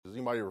Has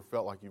anybody ever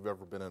felt like you've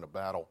ever been in a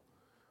battle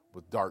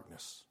with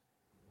darkness?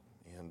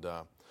 And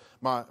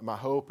my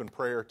hope and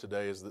prayer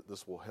today is that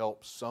this will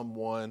help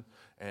someone,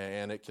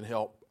 and it can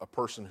help a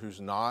person who's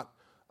not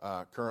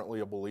currently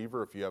a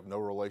believer, if you have no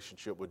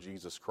relationship with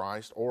Jesus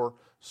Christ, or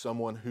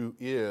someone who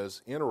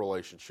is in a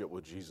relationship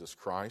with Jesus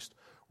Christ.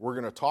 We're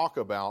going to talk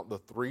about the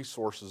three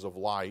sources of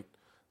light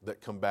that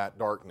combat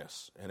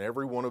darkness. And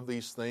every one of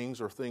these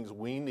things are things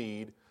we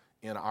need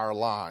in our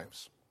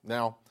lives.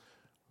 Now,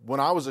 when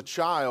I was a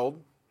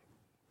child,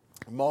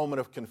 moment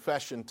of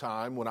confession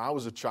time, when I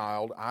was a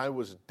child, I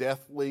was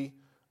deathly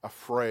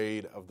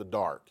afraid of the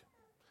dark.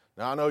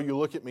 Now, I know you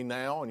look at me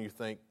now and you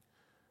think,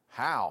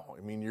 how?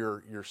 I mean,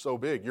 you're so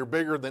big. You're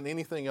bigger than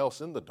anything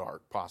else in the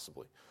dark,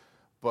 possibly.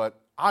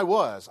 But I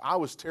was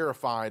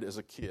terrified as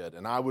a kid,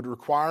 and I would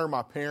require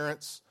my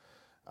parents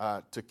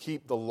to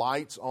keep the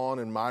lights on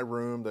in my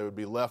room. They would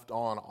be left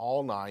on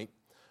all night,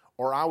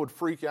 or I would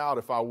freak out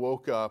if I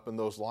woke up and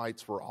those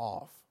lights were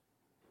off.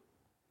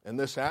 And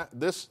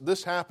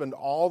this happened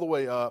all the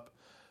way up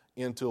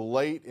into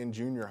late in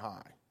junior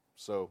high.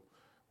 So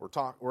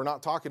we're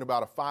not talking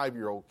about a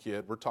 5-year-old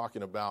kid. We're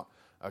talking about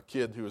a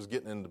kid who was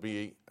getting to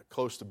be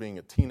close to being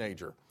a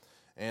teenager.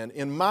 And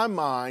in my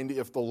mind,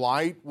 if the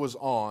light was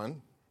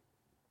on,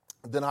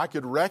 then I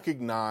could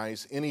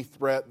recognize any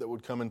threat that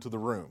would come into the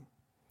room.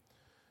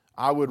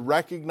 I would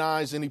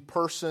recognize any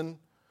person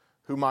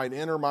who might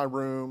enter my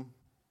room.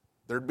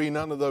 There'd be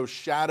none of those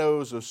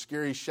shadows, those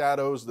scary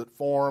shadows that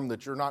form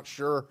that you're not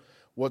sure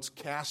what's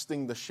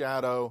casting the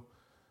shadow.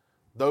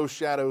 Those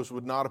shadows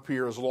would not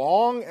appear as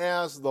long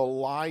as the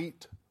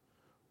light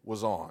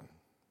was on.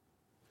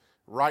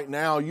 Right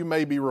now, you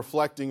may be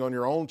reflecting on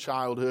your own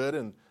childhood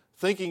and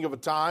thinking of a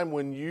time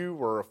when you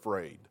were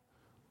afraid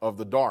of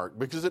the dark.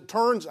 Because it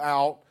turns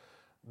out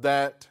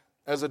that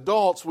as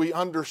adults, we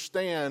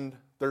understand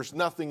there's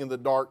nothing in the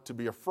dark to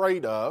be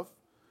afraid of.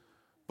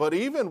 But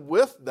even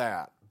with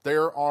that,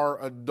 there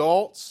are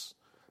adults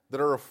that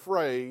are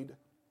afraid,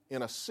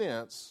 in a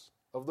sense,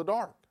 of the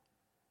dark.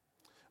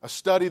 A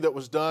study that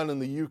was done in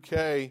the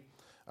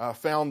UK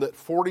found that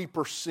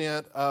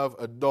 40% of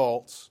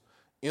adults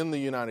in the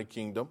United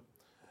Kingdom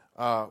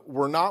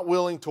were not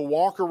willing to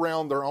walk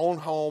around their own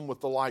home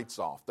with the lights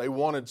off. They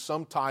wanted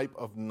some type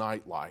of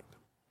nightlight.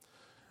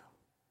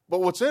 But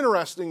what's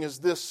interesting is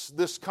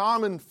this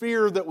common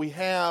fear that we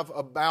have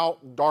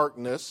about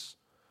darkness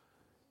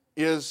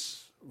is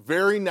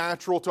very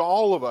natural to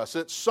all of us.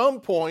 At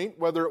some point,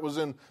 whether it was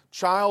in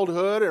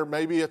childhood or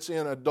maybe it's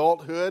in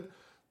adulthood,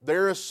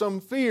 there is some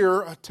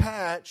fear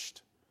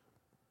attached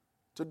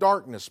to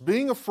darkness.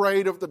 Being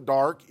afraid of the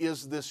dark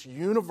is this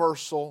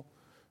universal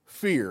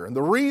fear. And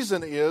the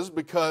reason is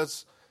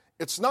because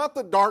it's not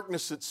the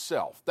darkness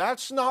itself.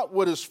 That's not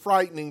what is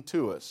frightening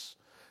to us.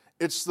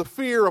 It's the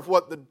fear of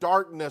what the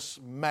darkness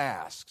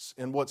masks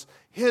and what's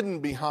hidden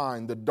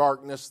behind the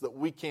darkness that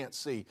we can't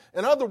see.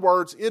 In other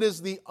words, it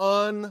is the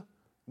unknown.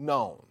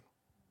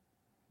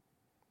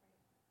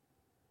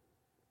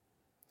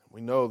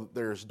 We know that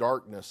there's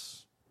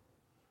darkness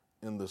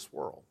in this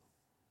world.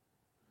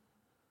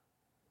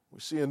 We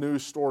see a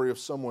news story of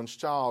someone's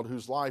child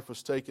whose life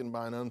was taken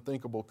by an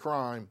unthinkable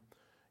crime,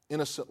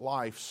 innocent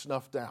life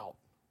snuffed out.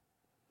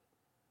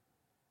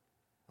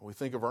 And we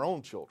think of our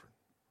own children.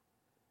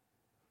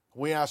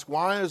 We ask,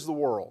 why is the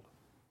world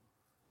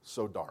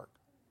so dark?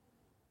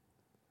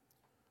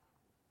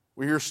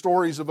 We hear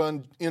stories of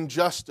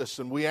injustice,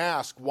 and we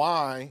ask,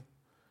 why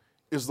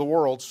is the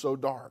world so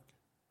dark?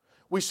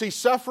 We see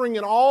suffering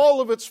in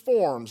all of its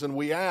forms, and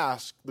we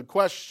ask the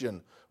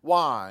question,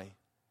 why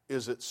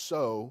is it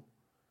so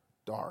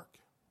dark?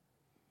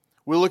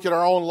 We look at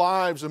our own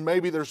lives, and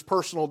maybe there's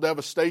personal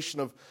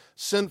devastation of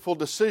sinful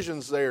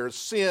decisions there,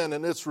 sin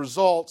and its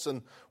results,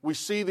 and we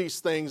see these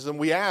things, and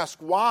we ask,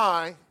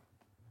 why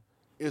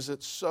is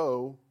it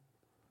so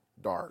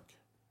dark?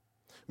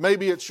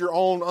 Maybe it's your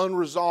own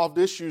unresolved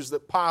issues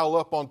that pile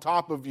up on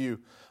top of you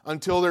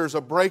until there's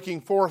a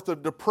breaking forth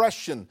of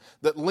depression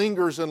that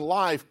lingers in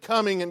life,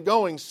 coming and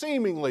going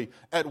seemingly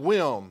at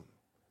whim.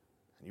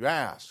 And you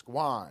ask,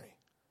 why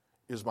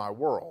is my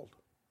world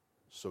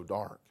so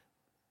dark?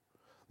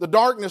 The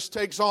darkness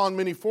takes on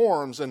many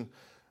forms,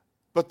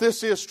 but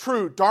this is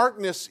true.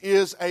 Darkness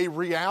is a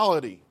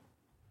reality.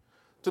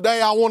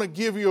 Today I want to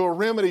give you a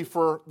remedy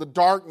for the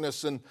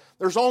darkness, and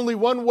there's only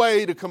one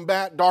way to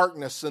combat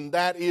darkness, and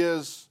that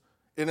is,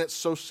 and it's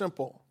so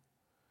simple,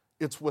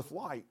 it's with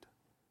light.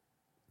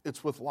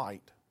 It's with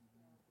light.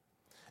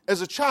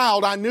 As a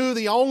child, I knew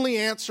the only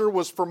answer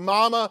was for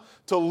Mama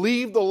to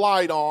leave the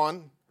light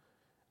on,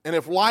 and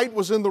if light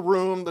was in the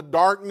room, the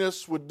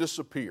darkness would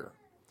disappear.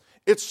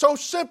 It's so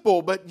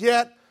simple, but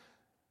yet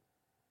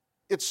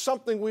it's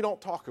something we don't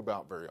talk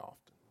about very often.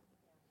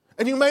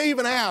 And you may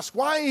even ask,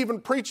 why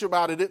even preach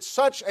about it? It's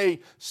such a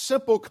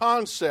simple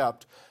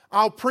concept.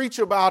 I'll preach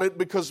about it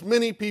because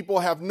many people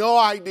have no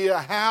idea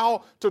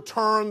how to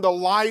turn the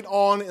light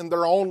on in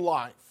their own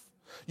life.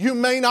 You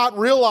may not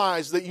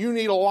realize that you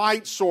need a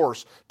light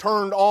source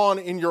turned on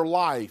in your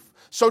life.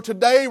 So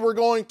today we're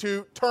going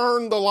to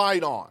turn the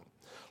light on.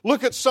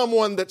 Look at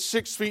someone that's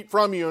 6 feet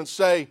from you and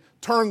say,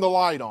 turn the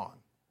light on.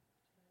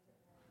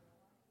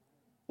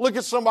 Look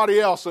at somebody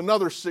else,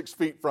 another 6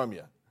 feet from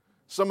you.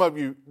 Some of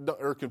you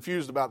are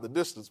confused about the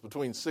distance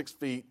between 6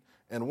 feet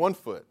and 1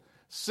 foot.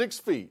 6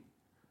 feet.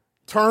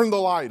 Turn the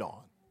light on.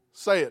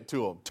 Say it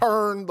to them.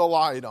 Turn the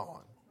light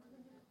on.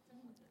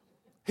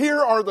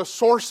 Here are the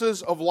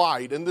sources of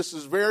light, and this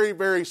is very,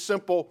 very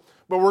simple,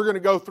 but we're going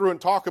to go through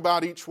and talk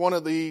about each one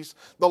of these.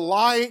 The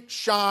light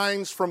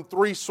shines from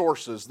 3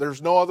 sources.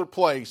 There's no other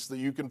place that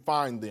you can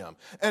find them.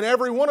 And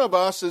every one of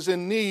us is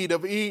in need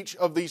of each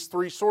of these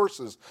 3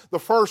 sources. The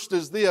first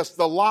is this: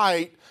 the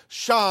light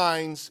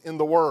shines in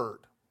the Word.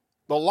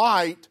 The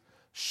light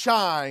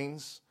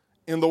shines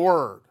in the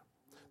Word.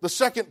 The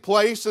second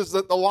place is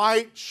that the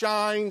light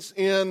shines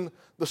in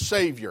the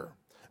Savior.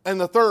 And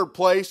the third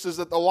place is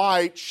that the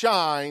light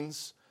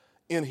shines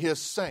in His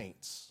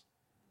saints.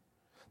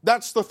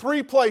 That's the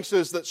 3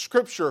 places that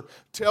Scripture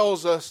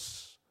tells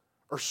us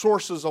are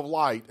sources of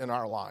light in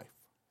our life.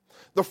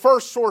 The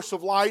first source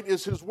of light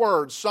is His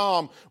Word,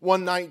 Psalm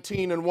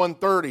 119 and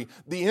 130.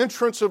 The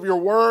entrance of your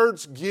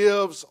words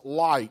gives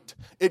light.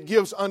 It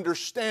gives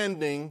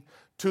understanding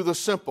to the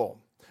simple.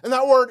 And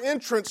that word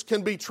entrance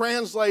can be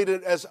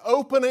translated as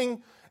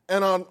opening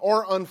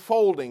or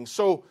unfolding.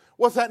 So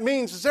what that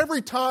means is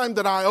every time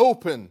that I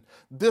open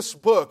this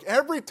book,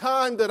 every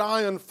time that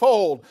I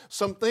unfold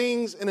some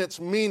things in its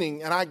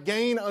meaning and I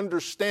gain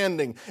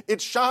understanding,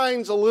 it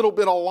shines a little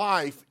bit of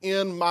life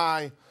in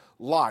my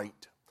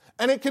light.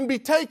 And it can be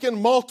taken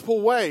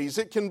multiple ways.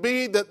 It can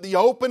be that the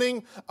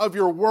opening of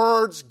your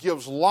words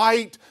gives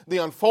light. The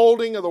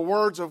unfolding of the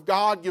words of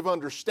God give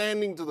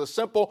understanding to the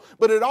simple.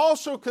 But it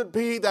also could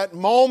be that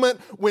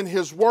moment when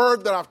His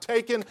Word that I've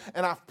taken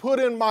and I've put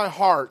in my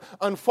heart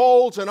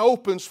unfolds and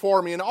opens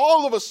for me. And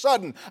all of a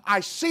sudden, I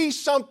see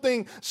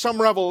something,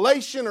 some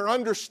revelation or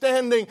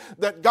understanding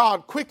that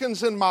God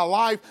quickens in my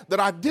life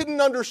that I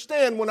didn't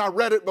understand when I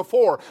read it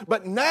before.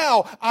 But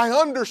now I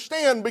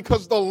understand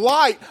because the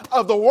light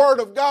of the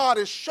Word of God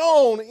is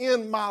shown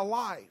in my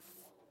life.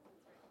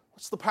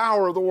 What's the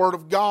power of the Word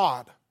of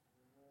God?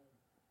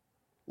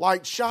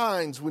 Light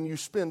shines when you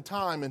spend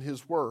time in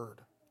His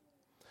Word.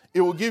 It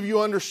will give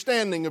you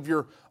understanding of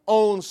your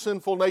own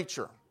sinful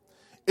nature.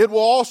 It will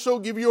also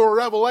give you a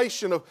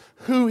revelation of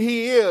who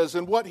He is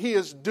and what He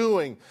is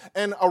doing,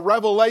 and a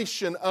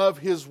revelation of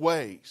His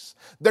ways.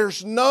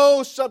 There's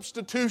no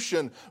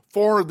substitution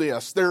for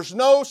this. There's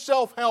no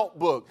self-help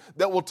book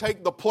that will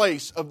take the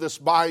place of this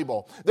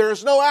Bible.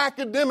 There's no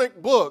academic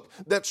book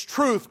that's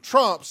truth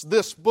trumps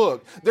this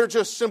book. There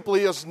just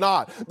simply is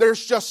not.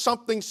 There's just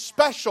something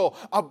special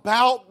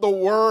about the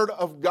Word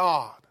of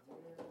God.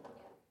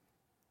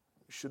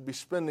 You should be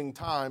spending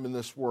time in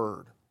this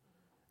Word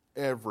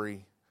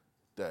every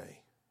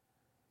day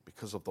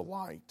because of the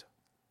light.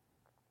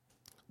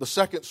 The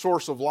second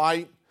source of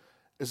light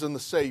is in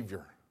the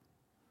Savior.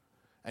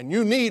 And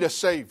you need a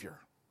Savior.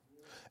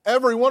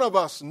 Every one of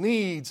us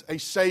needs a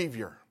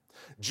Savior.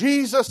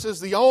 Jesus is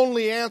the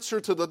only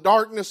answer to the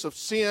darkness of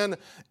sin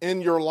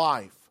in your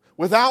life.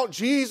 Without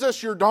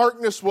Jesus, your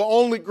darkness will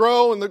only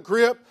grow in the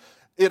grip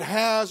it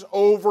has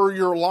over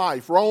your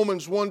life.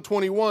 Romans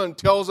 1:21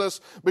 tells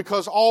us,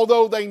 because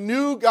although they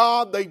knew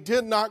God, they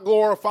did not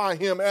glorify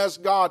Him as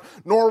God,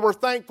 nor were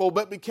thankful,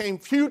 but became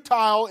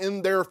futile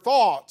in their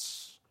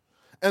thoughts,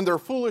 and their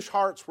foolish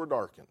hearts were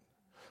darkened.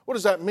 What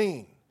does that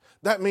mean?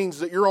 That means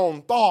that your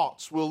own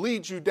thoughts will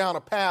lead you down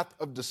a path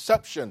of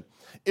deception,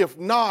 if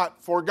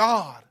not for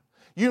God.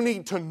 You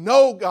need to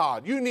know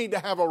God. You need to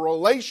have a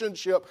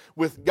relationship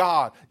with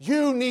God.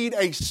 You need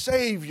a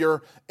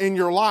Savior in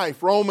your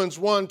life. Romans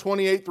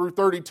 1:28 through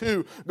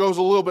 32 goes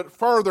a little bit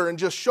further and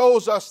just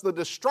shows us the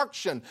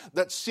destruction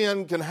that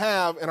sin can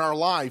have in our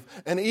life.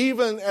 And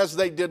even as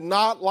they did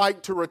not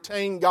like to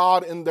retain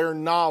God in their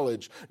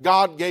knowledge,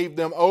 God gave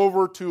them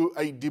over to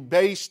a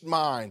debased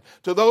mind,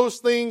 to those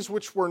things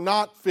which were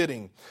not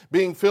fitting,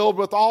 being filled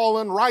with all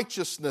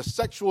unrighteousness,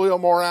 sexual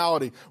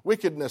immorality,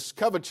 wickedness,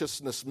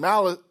 covetousness,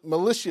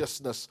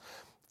 maliciousness,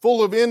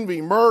 full of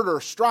envy, murder,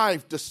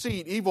 strife,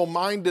 deceit,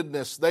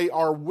 evil-mindedness. They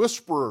are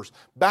whisperers,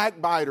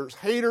 backbiters,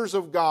 haters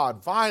of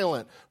God,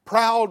 violent,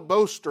 proud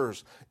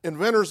boasters,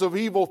 inventors of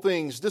evil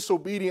things,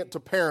 disobedient to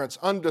parents,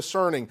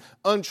 undiscerning,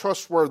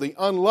 untrustworthy,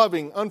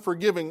 unloving,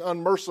 unforgiving,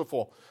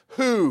 unmerciful,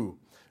 who,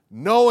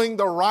 knowing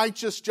the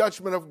righteous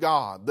judgment of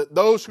God, that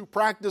those who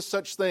practice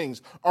such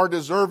things are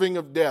deserving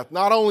of death,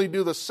 not only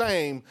do the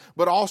same,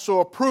 but also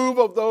approve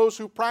of those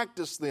who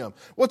practice them.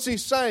 What's he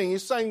saying?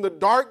 He's saying the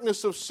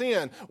darkness of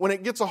sin, when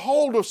it gets a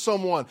hold of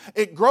someone,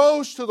 it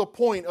grows to the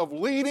point of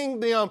leading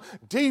them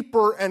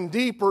deeper and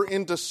deeper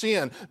into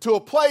sin, to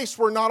a place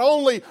where not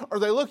only are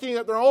they looking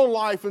at their own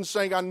life and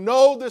saying, I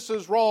know this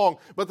is wrong,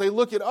 but they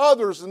look at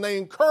others and they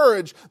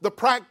encourage the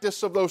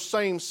practice of those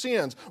same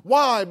sins.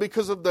 Why?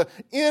 Because of the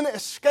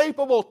inescapable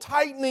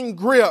tightening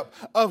grip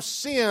of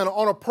sin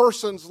on a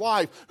person's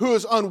life who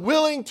is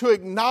unwilling to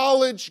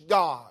acknowledge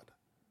God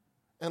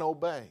and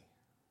obey.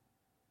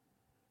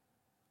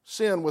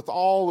 Sin with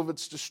all of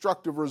its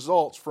destructive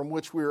results from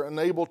which we are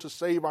unable to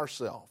save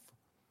ourselves.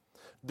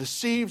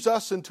 deceives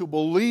us into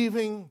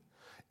believing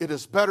it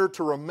is better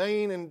to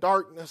remain in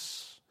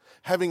darkness,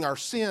 having our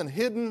sin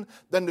hidden,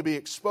 than to be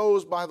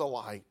exposed by the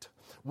light.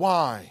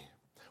 Why?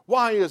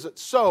 Why is it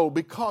so?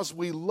 Because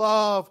we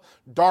love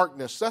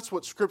darkness. That's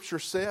what Scripture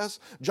says.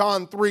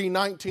 John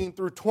 3:19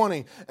 through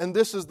 20. And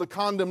this is the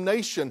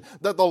condemnation,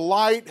 that the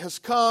light has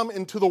come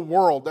into the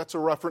world. That's a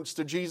reference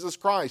to Jesus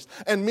Christ.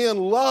 And men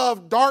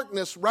love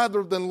darkness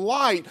rather than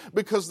light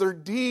because their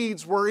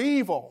deeds were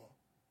evil.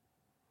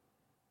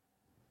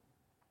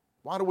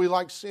 Why do we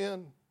like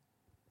sin?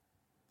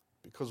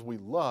 Because we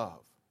love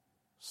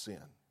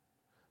sin.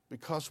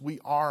 Because we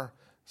are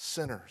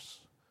sinners.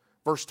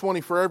 Verse 20,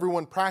 for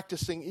everyone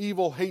practicing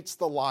evil hates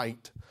the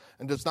light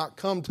and does not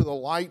come to the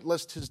light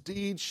lest his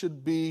deeds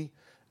should be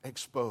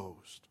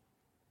exposed.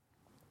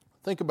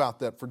 Think about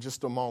that for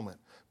just a moment.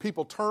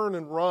 People turn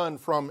and run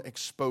from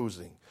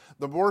exposing.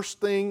 The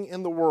worst thing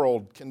in the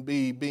world can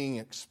be being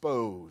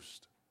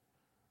exposed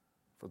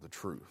for the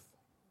truth.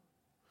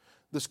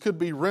 This could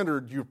be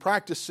rendered, you're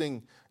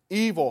practicing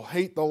evil,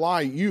 hate the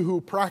light. You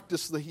who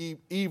practice the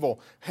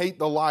evil, hate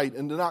the light,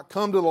 and do not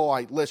come to the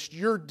light, lest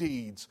your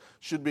deeds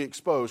should be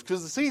exposed.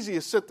 Because it's easy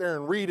to sit there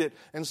and read it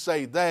and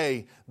say,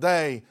 they.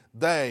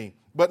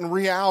 But in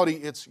reality,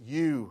 it's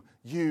you.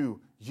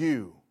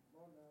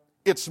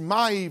 It's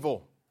my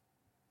evil.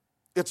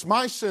 It's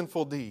my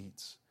sinful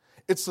deeds.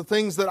 It's the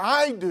things that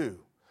I do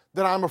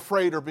that I'm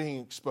afraid are being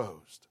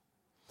exposed.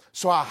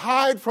 So I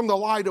hide from the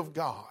light of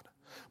God.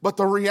 But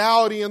the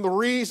reality and the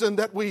reason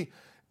that we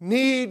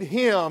need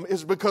Him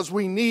is because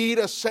we need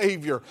a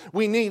Savior.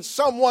 We need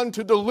someone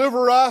to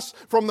deliver us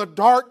from the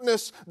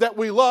darkness that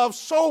we love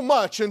so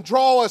much and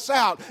draw us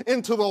out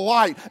into the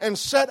light and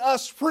set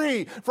us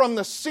free from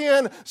the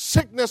sin,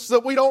 sickness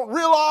that we don't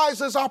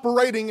realize is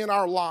operating in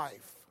our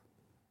life.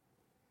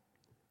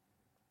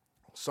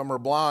 Some are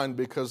blind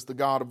because the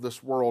God of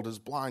this world has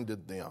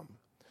blinded them.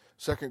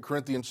 2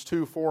 Corinthians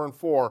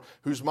 2:4-4,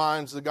 whose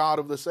minds the God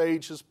of this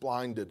age has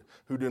blinded,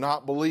 who do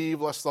not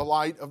believe lest the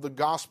light of the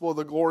gospel of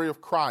the glory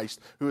of Christ,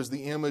 who is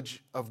the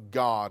image of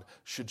God,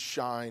 should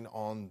shine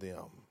on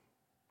them.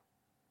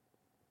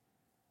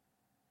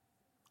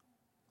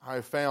 I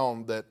have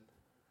found that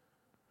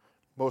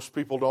most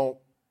people don't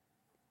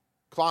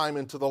climb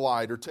into the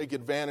light or take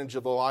advantage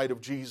of the light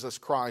of Jesus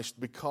Christ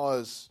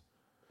because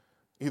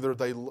either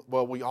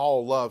we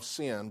all love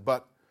sin,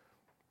 but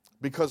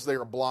because they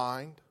are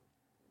blind,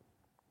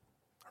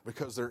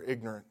 because they're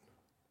ignorant,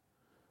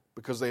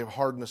 because they have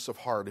hardness of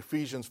heart.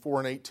 Ephesians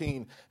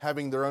 4:18,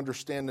 having their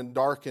understanding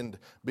darkened,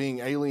 being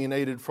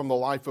alienated from the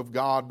life of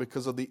God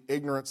because of the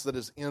ignorance that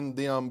is in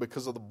them,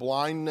 because of the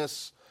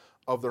blindness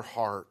of their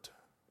heart.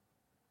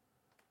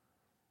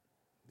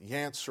 The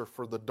answer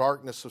for the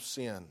darkness of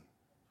sin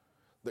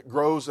that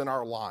grows in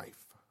our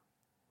life,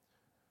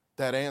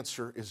 that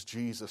answer is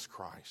Jesus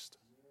Christ.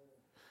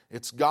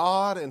 It's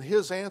God, and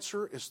His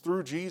answer is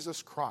through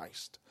Jesus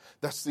Christ.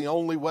 That's the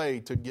only way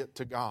to get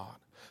to God.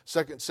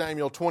 2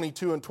 Samuel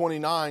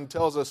 22:29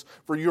 tells us,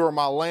 for you are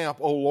my lamp,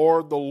 O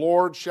Lord. The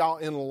Lord shall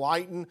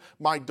enlighten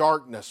my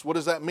darkness. What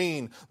does that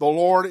mean? The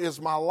Lord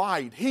is my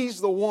light. He's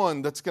the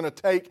one that's going to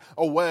take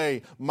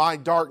away my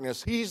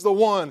darkness. He's the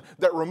one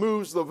that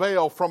removes the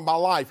veil from my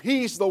life.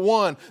 He's the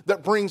one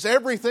that brings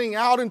everything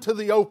out into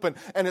the open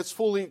and it's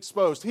fully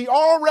exposed. He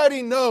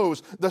already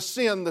knows the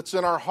sin that's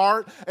in our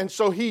heart, and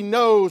so He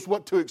knows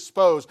what to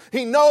expose.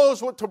 He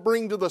knows what to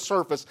bring to the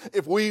surface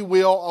if we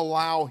will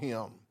allow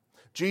Him.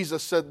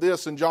 Jesus said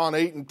this in John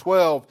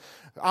 8:12,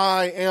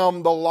 I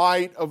am the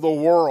light of the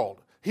world.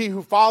 He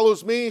who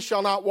follows me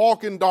shall not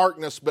walk in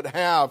darkness, but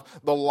have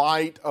the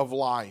light of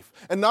life.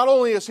 And not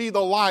only is He the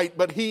light,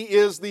 but He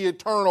is the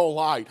eternal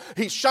light.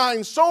 He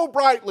shines so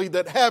brightly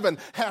that heaven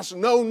has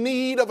no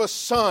need of a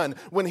sun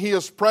when He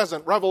is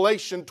present.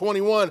 Revelation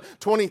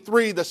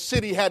 21:23, the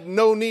city had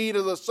no need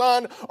of the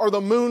sun or the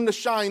moon to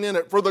shine in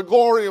it, for the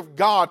glory of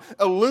God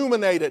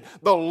illuminated.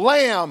 The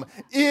Lamb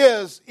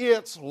is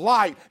its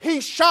light.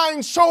 He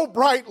shines so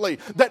brightly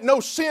that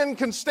no sin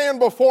can stand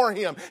before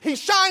Him. He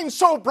shines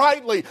so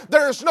brightly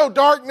there is no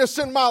darkness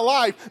in my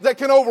life that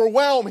can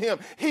overwhelm Him.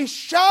 He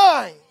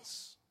shines.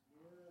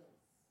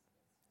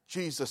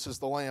 Jesus is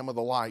the Lamb of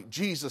the light.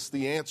 Jesus,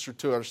 the answer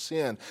to our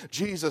sin.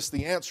 Jesus,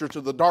 the answer to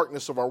the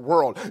darkness of our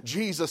world.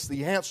 Jesus,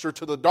 the answer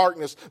to the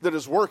darkness that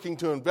is working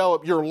to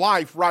envelop your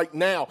life right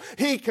now.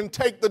 He can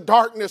take the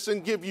darkness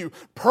and give you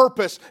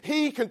purpose.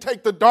 He can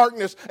take the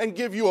darkness and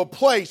give you a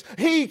place.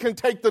 He can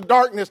take the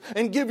darkness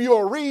and give you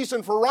a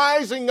reason for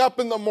rising up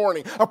in the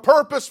morning, a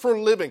purpose for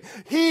living.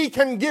 He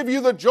can give you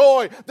the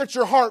joy that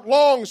your heart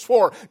longs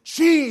for.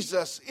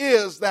 Jesus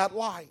is that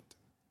light.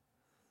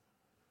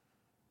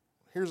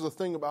 Here's the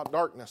thing about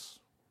darkness.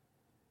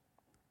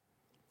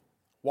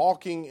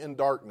 Walking in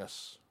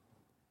darkness,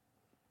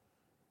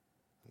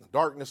 the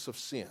darkness of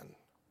sin,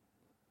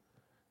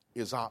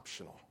 is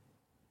optional.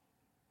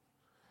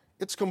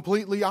 It's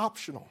completely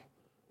optional.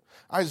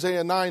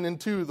 Isaiah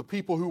 9:2, the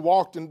people who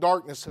walked in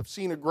darkness have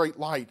seen a great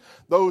light.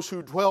 Those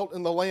who dwelt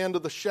in the land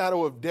of the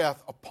shadow of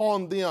death,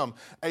 upon them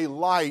a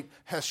light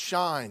has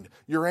shined.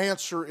 Your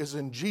answer is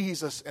in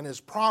Jesus and His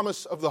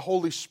promise of the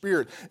Holy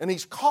Spirit. And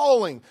He's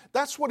calling,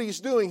 that's what He's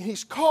doing.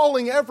 He's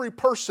calling every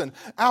person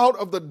out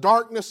of the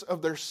darkness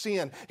of their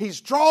sin. He's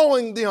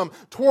drawing them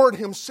toward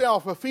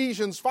Himself.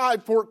 Ephesians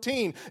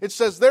 5:14, it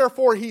says,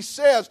 therefore He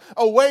says,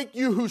 awake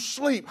you who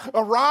sleep,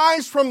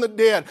 arise from the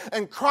dead,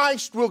 and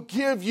Christ will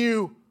give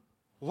you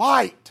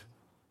light.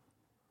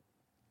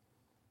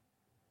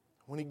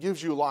 When He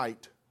gives you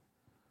light,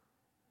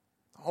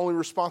 the only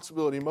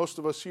responsibility, most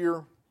of us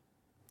here,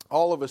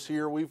 all of us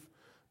here, we've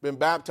been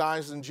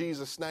baptized in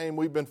Jesus' name.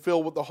 We've been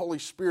filled with the Holy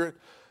Spirit.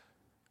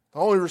 The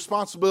only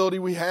responsibility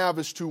we have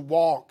is to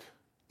walk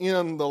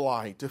in the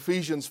light.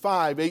 Ephesians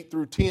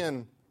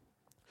 5:8-10.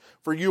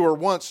 For you were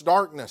once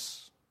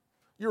darkness.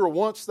 You were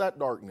once that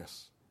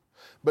darkness.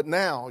 But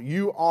now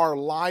you are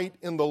light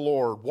in the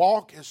Lord.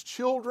 Walk as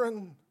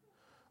children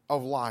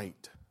of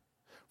light.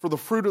 For the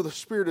fruit of the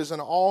Spirit is in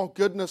all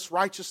goodness,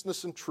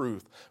 righteousness, and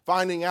truth,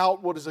 finding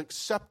out what is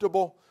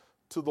acceptable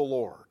to the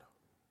Lord.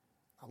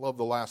 I love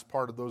the last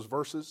part of those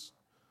verses.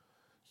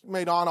 You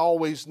may not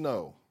always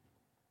know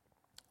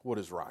what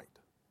is right.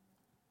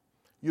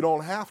 You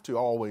don't have to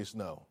always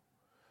know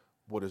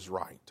what is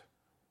right.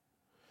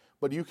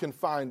 But you can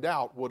find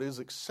out what is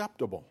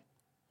acceptable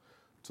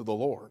to the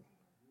Lord.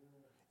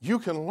 You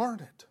can learn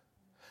it.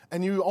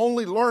 And you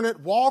only learn it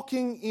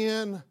walking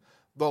in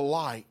the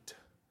light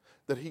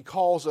that He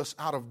calls us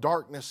out of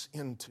darkness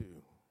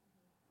into.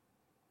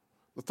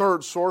 The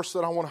third source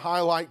that I want to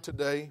highlight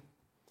today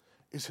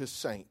is His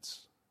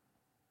saints.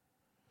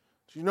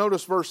 Did you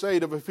notice verse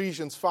 8 of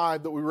Ephesians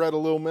 5 that we read a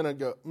little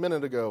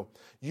minute ago?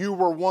 You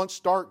were once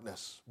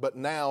darkness, but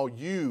now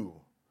you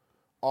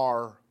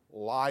are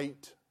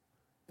light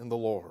in the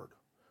Lord.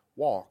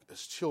 Walk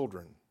as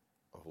children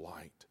of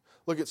light.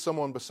 Look at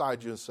someone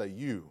beside you and say,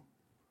 you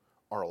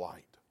are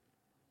light.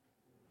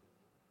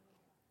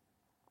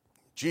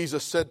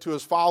 Jesus said to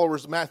His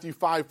followers, Matthew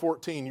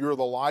 5:14, you're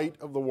the light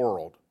of the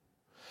world.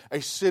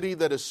 A city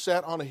that is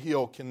set on a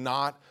hill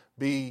cannot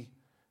be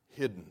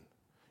hidden.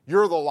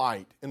 You're the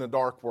light in a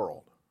dark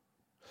world.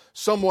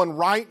 Someone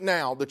right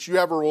now that you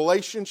have a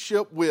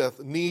relationship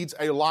with needs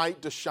a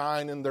light to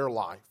shine in their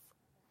life.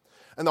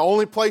 And the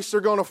only place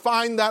they're going to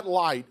find that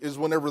light is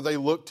whenever they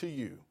look to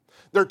you.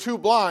 They're too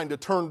blind to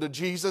turn to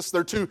Jesus.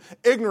 They're too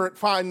ignorant to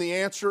find the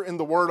answer in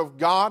the Word of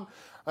God.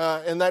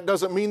 And that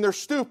doesn't mean they're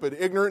stupid.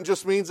 Ignorant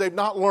just means they've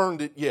not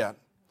learned it yet.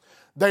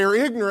 They are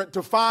ignorant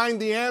to find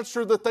the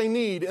answer that they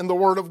need in the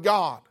Word of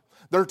God.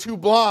 They're too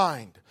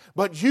blind.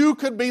 But you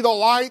could be the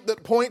light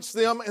that points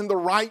them in the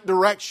right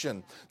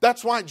direction.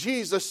 That's why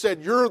Jesus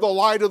said, you're the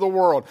light of the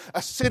world.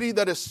 A city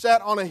that is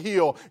set on a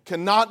hill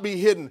cannot be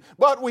hidden.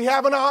 But we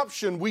have an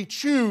option. We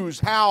choose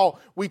how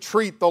we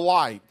treat the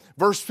light.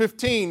 Verse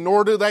 15,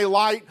 nor do they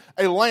light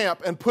a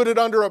lamp and put it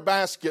under a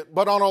basket,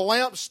 but on a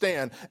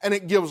lampstand, and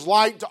it gives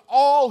light to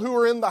all who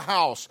are in the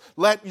house.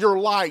 Let your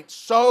light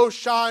so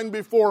shine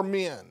before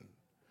men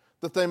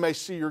that they may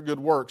see your good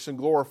works and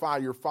glorify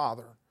your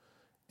Father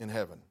in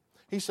heaven.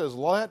 He says,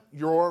 let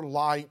your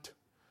light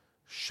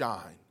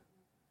shine.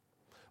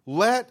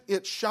 Let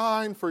it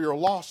shine for your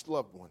lost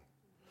loved one.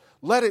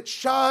 Let it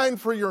shine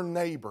for your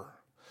neighbor.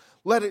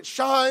 Let it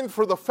shine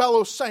for the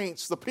fellow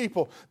saints, the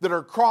people that are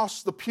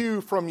across the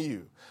pew from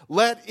you.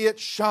 Let it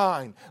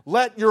shine.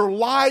 Let your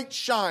light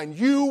shine.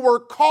 You were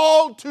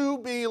called to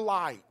be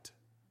light.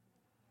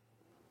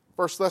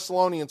 1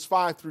 Thessalonians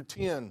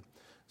 5-10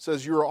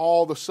 says, you are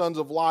all the sons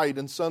of light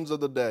and sons of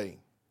the day.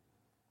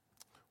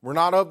 We're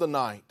not of the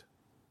night,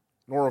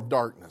 nor of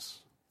darkness.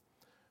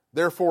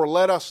 Therefore,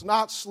 let us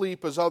not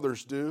sleep as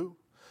others do,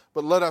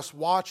 but let us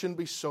watch and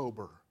be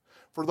sober.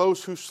 For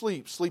those who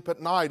sleep, sleep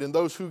at night, and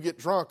those who get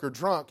drunk are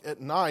drunk at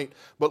night.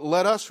 But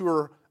let us who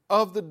are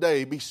of the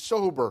day be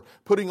sober,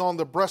 putting on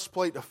the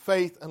breastplate of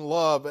faith and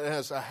love, and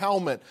as a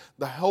helmet,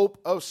 the hope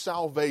of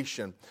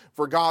salvation.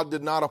 For God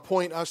did not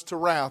appoint us to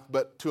wrath,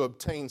 but to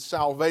obtain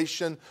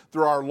salvation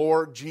through our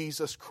Lord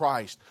Jesus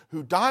Christ,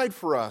 who died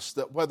for us,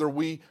 that whether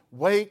we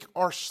wake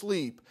or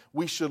sleep,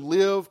 we should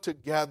live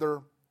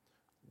together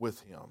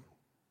with Him.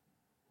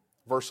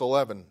 Verse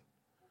 11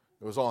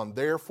 goes on,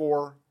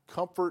 therefore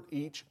comfort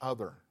each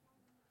other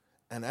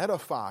and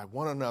edify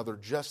one another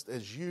just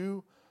as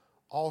you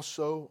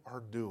also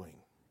are doing.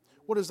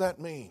 What does that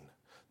mean?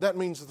 That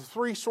means the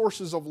three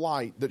sources of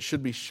light that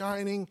should be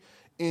shining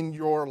in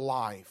your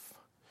life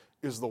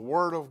is the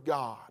Word of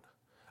God,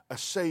 a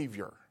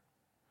Savior,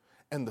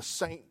 and the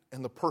saint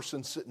and the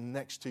person sitting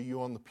next to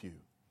you on the pew.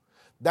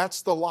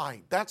 That's the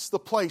light. That's the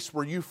place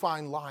where you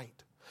find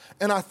light.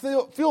 And I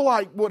feel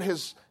like what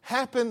has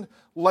happened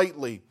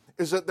lately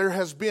is that there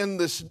has been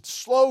this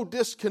slow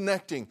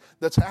disconnecting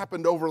that's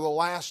happened over the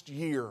last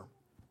year.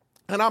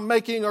 And I'm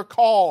making a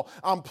call.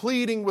 I'm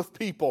pleading with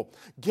people.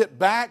 Get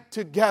back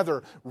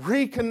together.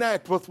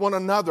 Reconnect with one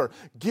another.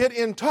 Get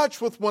in touch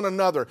with one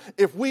another.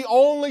 If we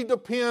only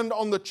depend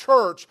on the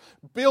church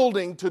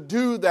building to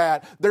do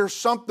that, there's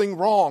something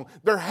wrong.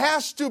 There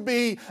has to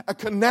be a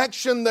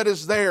connection that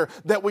is there,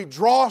 that we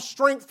draw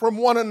strength from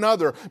one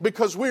another,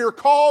 because we are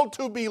called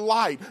to be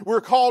light.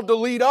 We're called to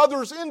lead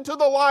others into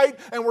the light,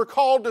 and we're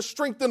called to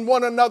strengthen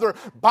one another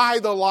by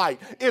the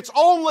light. It's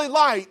only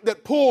light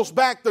that pulls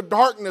back the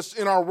darkness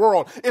in our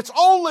world. It's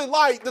only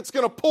light that's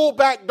going to pull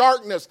back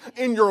darkness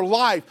in your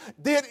life.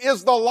 That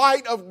is the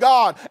light of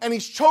God. And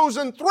He's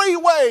chosen 3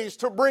 ways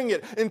to bring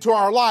it into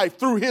our life: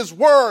 through His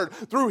Word,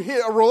 through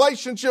a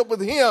relationship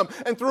with Him,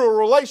 and through a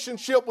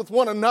relationship with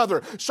one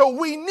another. So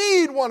we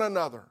need one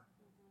another.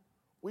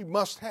 We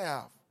must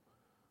have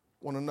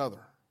one another.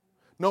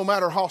 No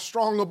matter how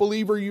strong a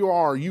believer you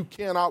are, you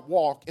cannot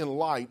walk in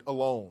light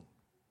alone.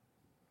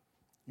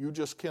 You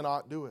just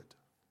cannot do it.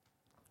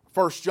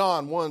 1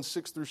 John 1,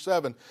 6 through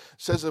 7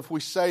 says, if we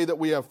say that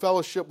we have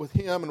fellowship with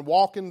Him and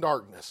walk in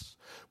darkness,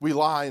 we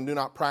lie and do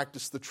not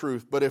practice the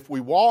truth. But if we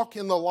walk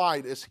in the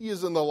light as He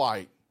is in the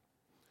light,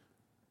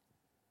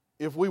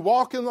 if we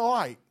walk in the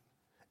light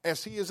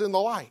as He is in the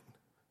light,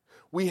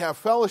 we have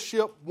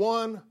fellowship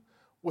one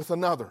with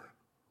another.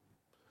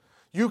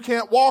 You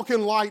can't walk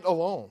in light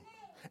alone.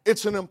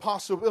 It's an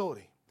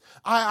impossibility.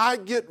 I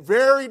get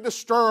very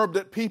disturbed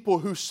at people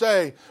who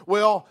say,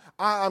 well,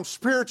 I'm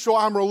spiritual,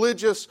 I'm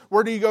religious,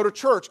 where do you go to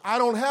church? I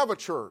don't have a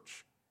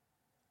church.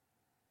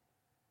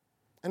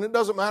 And it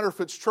doesn't matter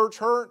if it's church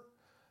hurt.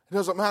 It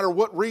doesn't matter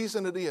what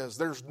reason it is.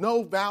 There's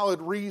no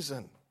valid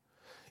reason.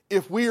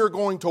 If we are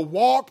going to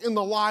walk in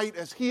the light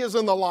as He is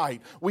in the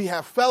light, we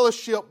have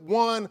fellowship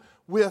one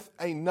with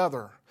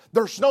another.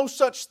 There's no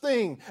such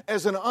thing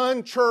as an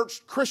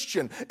unchurched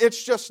Christian.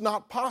 It's just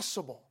not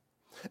possible.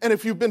 And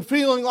if you've been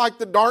feeling like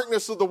the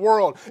darkness of the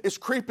world is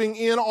creeping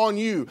in on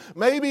you,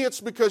 maybe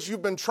it's because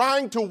you've been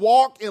trying to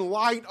walk in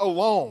light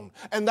alone.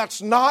 And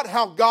that's not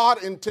how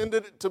God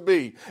intended it to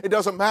be. It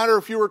doesn't matter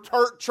if you were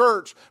hurt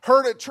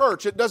at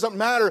church. It doesn't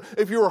matter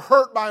if you were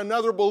hurt by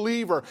another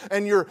believer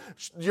and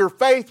your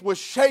faith was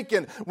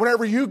shaken.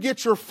 Whenever you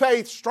get your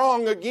faith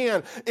strong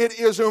again, it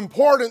is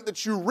important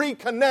that you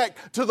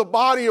reconnect to the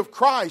body of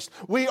Christ.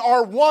 We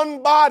are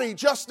one body,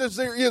 just as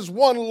there is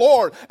one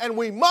Lord, and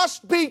we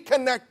must be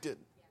connected.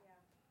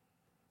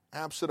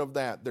 Absent of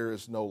that, there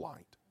is no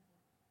light.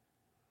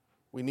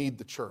 We need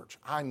the church.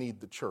 I need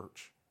the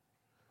church.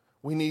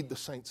 We need the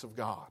saints of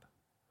God.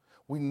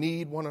 We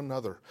need one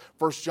another.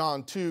 1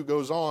 John 2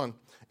 goes on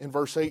in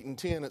verse 8 and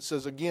 10. It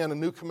says, again, a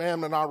new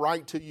commandment I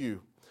write to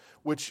you,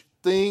 which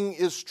thing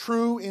is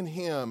true in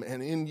Him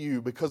and in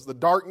you, because the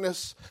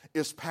darkness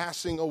is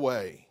passing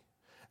away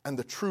and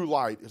the true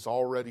light is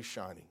already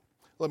shining.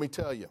 Let me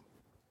tell you,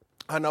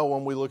 I know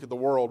when we look at the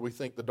world, we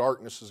think the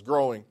darkness is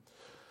growing.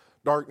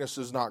 Darkness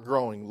is not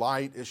growing.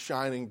 Light is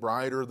shining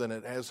brighter than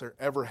it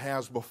ever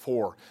has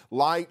before.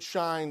 Light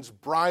shines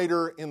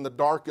brighter in the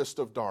darkest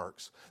of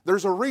darks.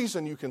 There's a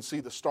reason you can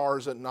see the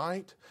stars at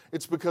night.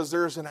 It's because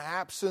there's an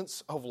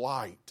absence of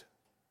light.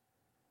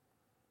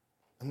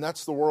 And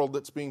that's the world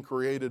that's being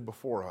created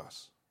before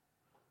us.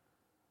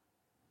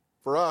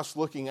 For us,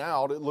 looking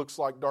out, it looks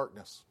like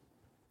darkness.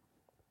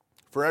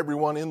 For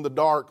everyone in the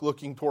dark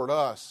looking toward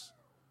us,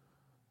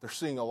 they're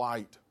seeing a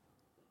light.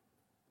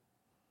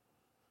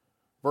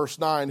 Verse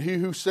 9, he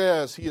who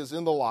says he is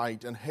in the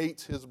light and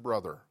hates his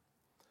brother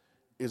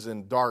is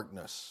in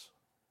darkness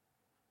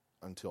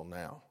until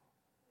now.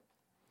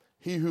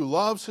 He who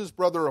loves his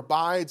brother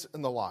abides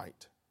in the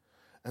light,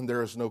 and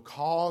there is no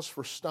cause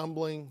for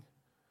stumbling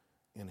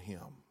in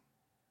him.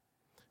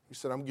 He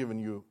said, I'm giving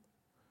you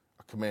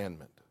a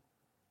commandment.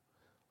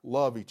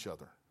 Love each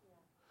other.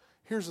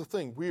 Here's the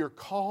thing, we are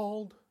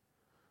called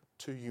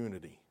to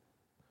unity.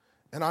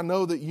 And I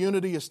know that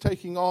unity is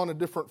taking on a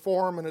different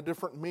form and a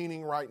different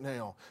meaning right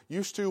now.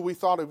 Used to, we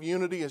thought of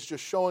unity as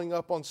just showing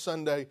up on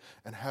Sunday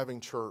and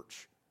having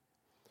church.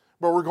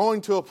 But we're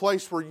going to a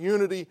place where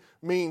unity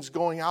means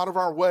going out of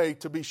our way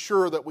to be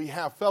sure that we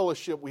have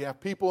fellowship, we have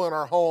people in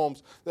our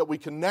homes, that we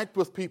connect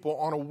with people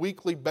on a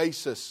weekly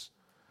basis.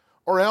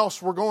 Or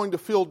else we're going to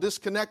feel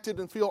disconnected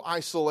and feel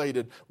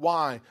isolated.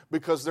 Why?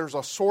 Because there's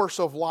a source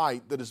of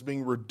light that is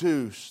being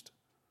reduced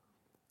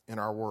in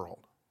our world.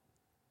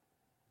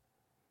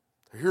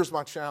 Here's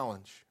my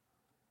challenge.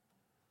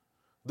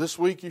 This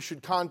week you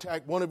should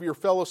contact one of your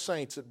fellow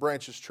saints at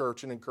Branches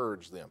Church and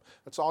encourage them.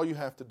 That's all you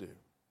have to do.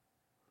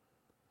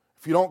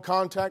 If you don't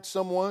contact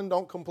someone,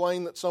 don't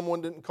complain that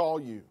someone didn't call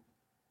you.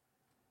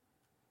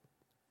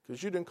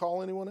 Because you didn't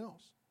call anyone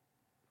else.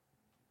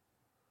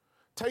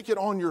 Take it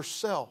on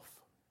yourself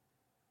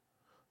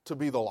to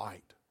be the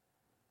light.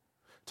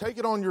 Take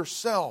it on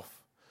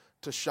yourself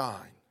to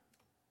shine.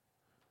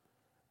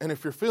 And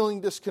if you're feeling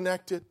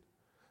disconnected,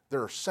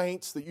 there are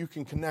saints that you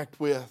can connect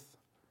with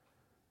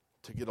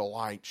to get a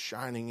light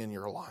shining in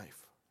your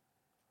life.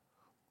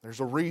 There's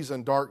a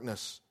reason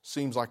darkness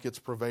seems like it's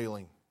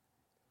prevailing.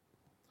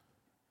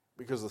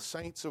 Because the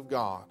saints of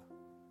God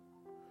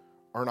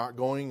are not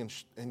going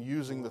and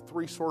using the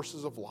three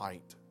sources of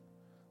light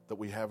that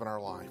we have in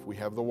our life. We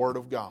have the Word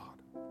of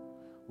God,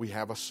 we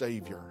have a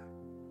Savior,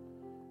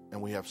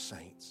 and we have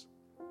saints.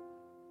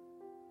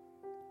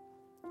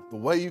 The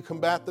way you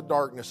combat the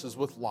darkness is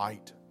with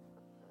light.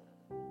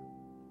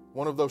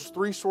 One of those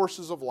three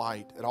sources of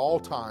light at all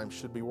times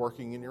should be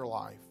working in your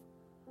life.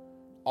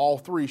 All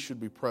three should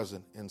be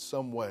present in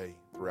some way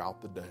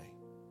throughout the day.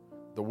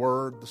 The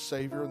Word, the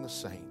Savior, and the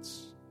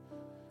saints.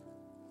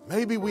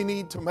 Maybe we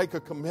need to make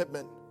a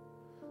commitment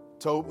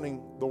to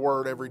opening the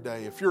Word every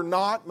day. If you're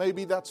not,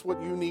 maybe that's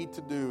what you need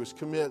to do, is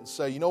commit and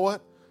say, you know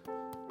what?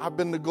 I've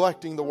been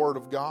neglecting the Word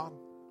of God.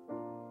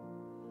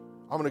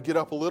 I'm going to get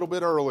up a little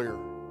bit earlier,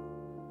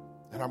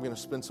 and I'm going to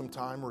spend some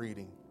time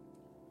reading.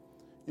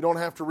 You don't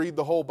have to read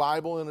the whole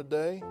Bible in a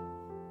day.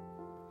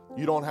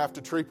 You don't have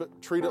to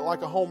treat it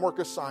like a homework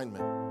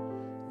assignment.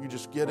 You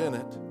just get in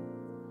it.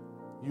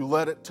 You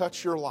let it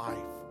touch your life.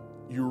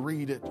 You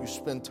read it. You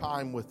spend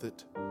time with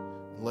it.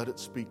 And let it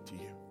speak to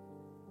you.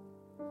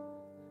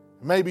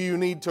 Maybe you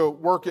need to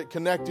work at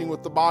connecting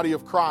with the body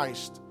of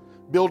Christ,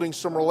 building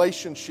some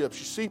relationships.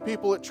 You see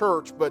people at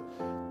church, but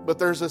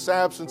there's this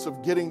absence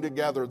of getting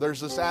together.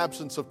 There's this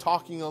absence of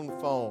talking on the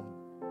phone.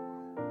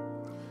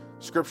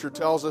 Scripture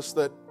tells us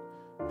that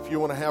if you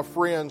want to have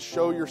friends,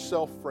 show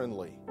yourself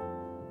friendly.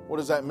 What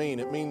does that mean?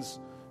 It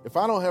means if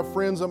I don't have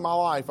friends in my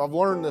life, I've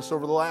learned this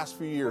over the last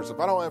few years. If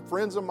I don't have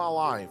friends in my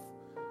life,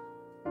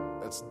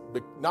 it's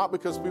not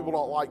because people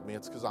don't like me,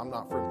 it's because I'm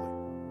not friendly.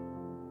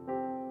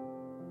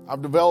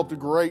 I've developed a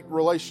great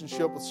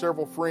relationship with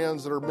several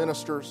friends that are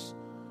ministers.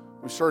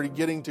 We started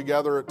getting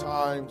together at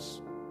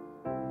times,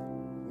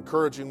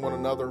 encouraging one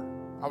another.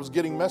 I was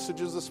getting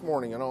messages this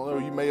morning. I don't know,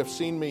 you may have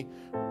seen me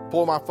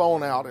pull my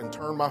phone out and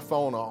turn my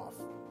phone off.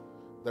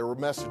 They were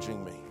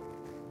messaging me,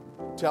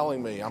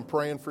 telling me, I'm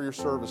praying for your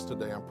service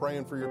today. I'm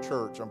praying for your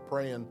church. I'm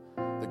praying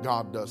that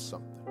God does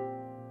something.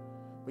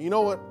 But you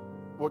know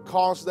what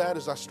caused that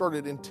is I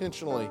started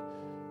intentionally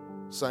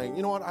saying,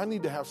 you know what, I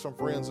need to have some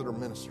friends that are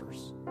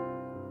ministers.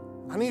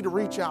 I need to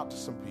reach out to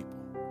some people.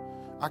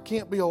 I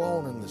can't be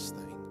alone in this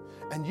thing.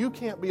 And you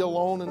can't be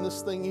alone in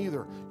this thing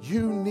either.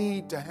 You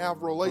need to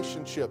have a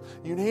relationship.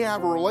 You need to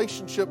have a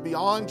relationship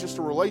beyond just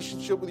a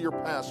relationship with your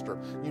pastor.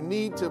 You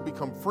need to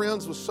become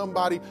friends with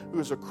somebody who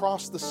is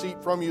across the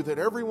seat from you, that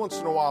every once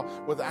in a while,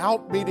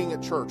 without meeting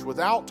at church,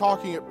 without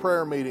talking at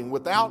prayer meeting,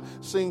 without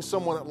seeing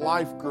someone at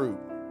life group,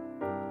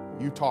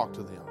 you talk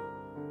to them.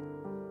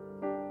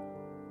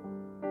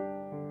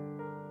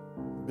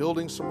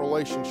 Building some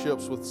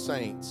relationships with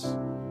saints,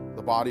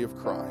 the body of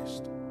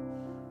Christ.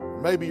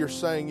 Maybe you're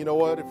saying, you know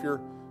what, if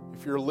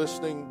you're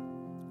listening,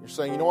 you're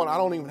saying, you know what, I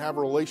don't even have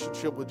a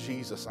relationship with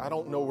Jesus. I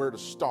don't know where to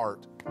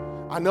start.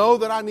 I know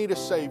that I need a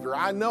Savior.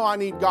 I know I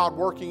need God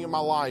working in my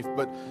life,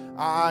 but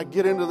I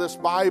get into this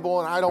Bible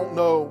and I don't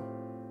know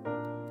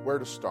where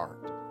to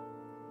start.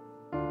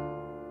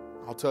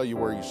 I'll tell you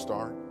where you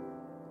start.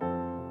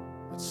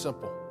 It's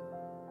simple.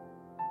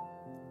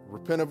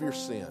 Repent of your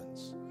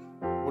sins.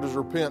 What does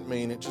repent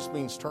mean? It just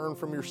means turn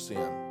from your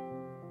sin.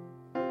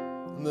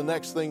 And the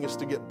next thing is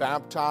to get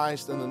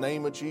baptized in the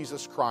name of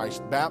Jesus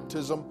Christ.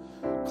 Baptism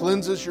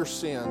cleanses your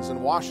sins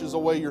and washes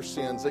away your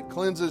sins. It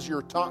cleanses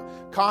your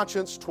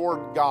conscience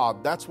toward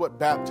God. That's what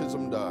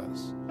baptism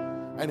does.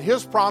 And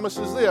His promise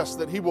is this,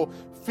 that He will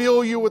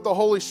fill you with the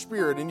Holy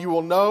Spirit, and you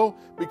will know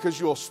because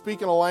you will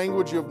speak in a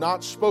language you have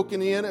not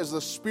spoken in, as the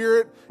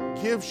Spirit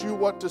gives you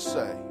what to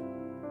say.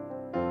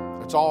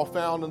 It's all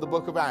found in the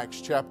book of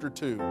Acts chapter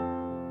 2.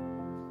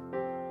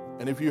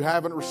 And if you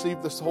haven't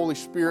received this Holy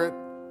Spirit,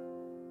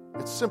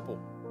 it's simple.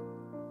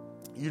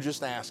 You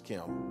just ask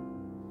Him.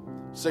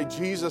 Say,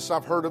 Jesus,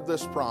 I've heard of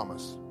this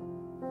promise.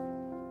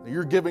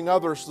 You're giving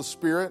others the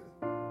Spirit.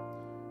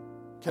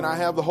 Can I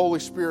have the Holy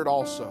Spirit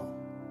also?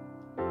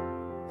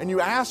 And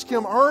you ask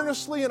Him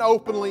earnestly and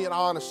openly and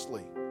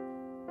honestly.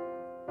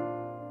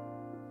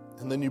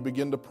 And then you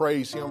begin to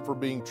praise Him for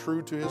being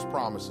true to His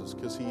promises,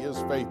 because He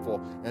is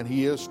faithful and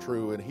He is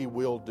true and He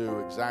will do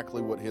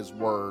exactly what His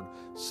Word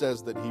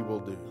says that He will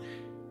do.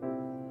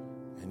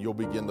 And you'll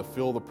begin to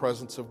feel the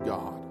presence of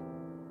God.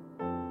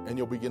 And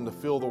you'll begin to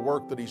feel the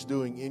work that He's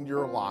doing in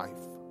your life.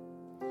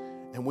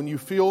 And when you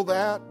feel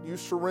that, you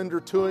surrender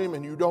to Him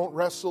and you don't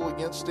wrestle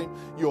against Him.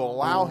 You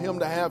allow Him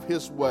to have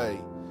His way.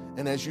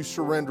 And as you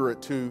surrender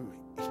it to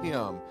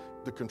Him,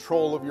 the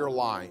control of your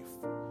life,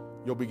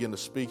 you'll begin to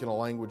speak in a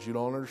language you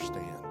don't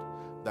understand.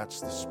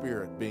 That's the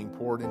Spirit being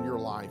poured in your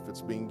life.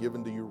 It's being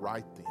given to you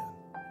right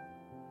then.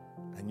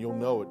 And you'll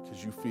know it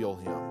because you feel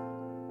Him.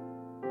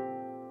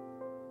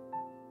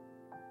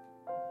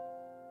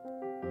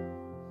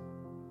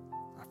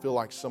 I feel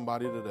like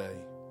somebody today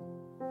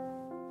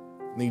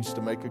needs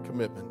to make a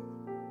commitment.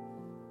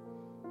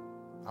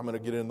 I'm going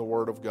to get in the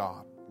Word of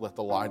God. Let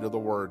the light of the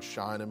Word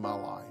shine in my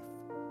life.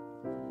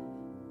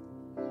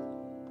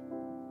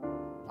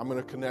 I'm going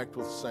to connect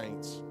with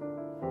saints.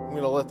 I'm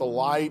going to let the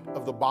light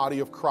of the body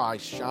of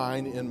Christ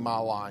shine in my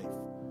life.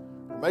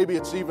 Maybe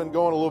it's even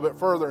going a little bit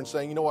further and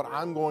saying, you know what,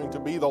 I'm going to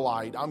be the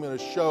light. I'm going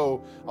to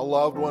show a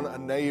loved one, a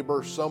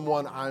neighbor,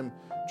 someone I'm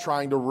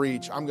trying to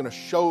reach. I'm going to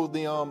show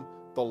them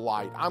the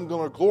light. I'm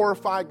going to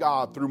glorify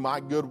God through my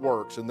good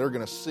works, and they're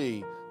going to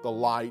see the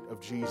light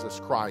of Jesus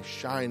Christ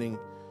shining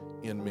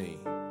in me.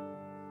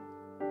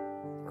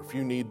 Or if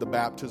you need the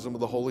baptism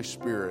of the Holy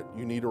Spirit,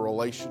 you need a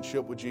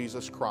relationship with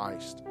Jesus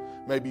Christ,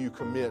 maybe you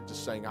commit to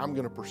saying, I'm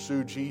going to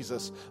pursue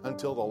Jesus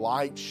until the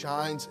light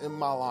shines in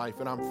my life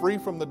and I'm free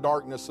from the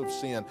darkness of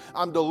sin.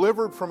 I'm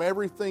delivered from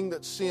everything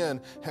that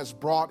sin has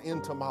brought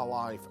into my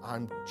life.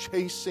 I'm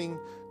chasing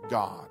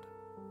God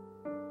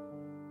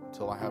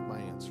until I have my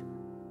answer.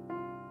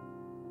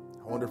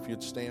 I wonder if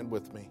you'd stand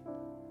with me.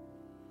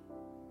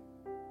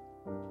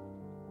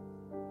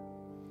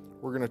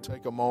 We're going to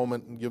take a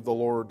moment and give the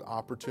Lord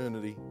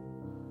opportunity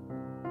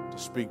to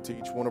speak to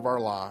each one of our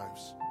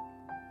lives.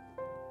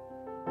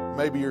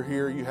 Maybe you're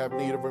here, you have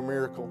need of a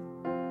miracle.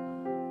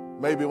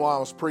 Maybe while I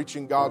was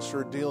preaching, God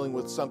started dealing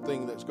with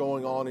something that's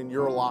going on in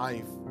your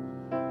life.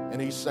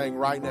 And He's saying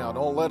right now,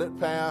 don't let it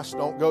pass.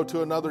 Don't go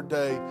to another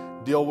day.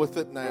 Deal with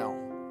it now.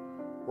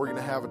 We're going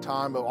to have a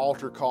time of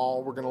altar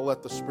call. We're going to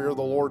let the Spirit of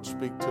the Lord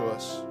speak to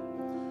us.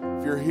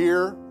 If you're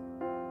here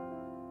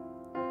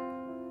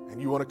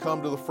and you want to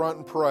come to the front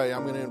and pray,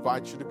 I'm going to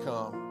invite you to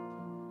come.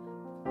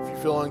 If you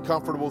feel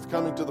uncomfortable with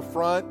coming to the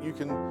front, you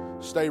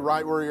can stay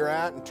right where you're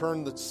at and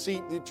turn the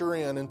seat that you're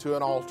in into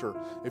an altar.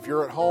 If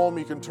you're at home,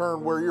 you can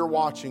turn where you're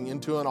watching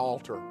into an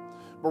altar.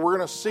 But we're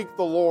going to seek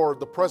the Lord,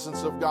 the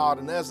presence of God.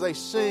 And as they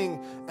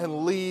sing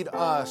and lead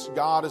us,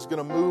 God is going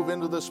to move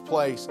into this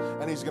place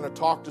and He's going to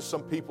talk to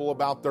some people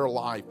about their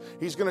life.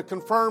 He's going to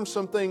confirm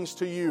some things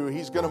to you.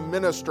 He's going to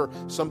minister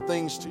some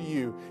things to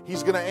you.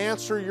 He's going to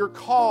answer your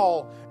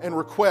call and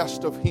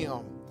request of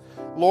Him.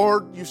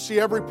 Lord, you see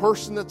every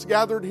person that's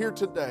gathered here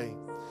today.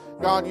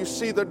 God, you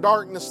see the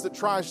darkness that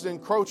tries to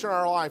encroach in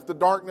our life, the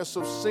darkness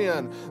of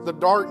sin, the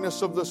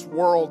darkness of this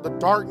world, the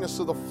darkness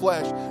of the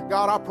flesh.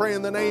 God, I pray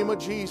in the name of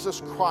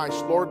Jesus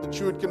Christ, Lord, that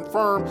you would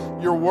confirm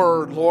your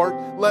word, Lord.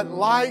 Let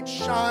light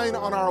shine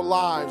on our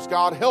lives.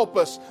 God, help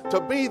us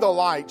to be the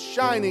light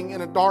shining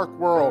in a dark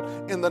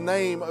world. In the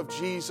name of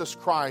Jesus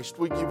Christ,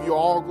 we give you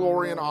all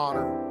glory and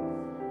honor.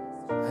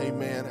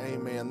 Amen,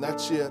 amen.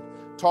 That's it.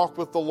 Talk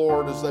with the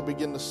Lord as they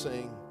begin to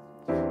sing.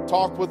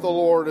 Talk with the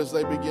Lord as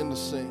they begin to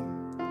sing.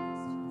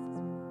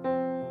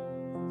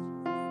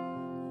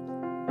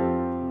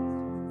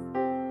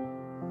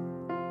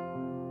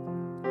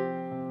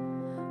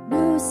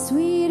 No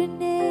sweeter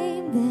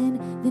name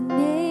than the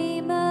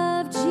name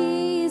of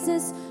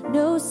Jesus.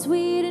 No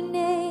sweeter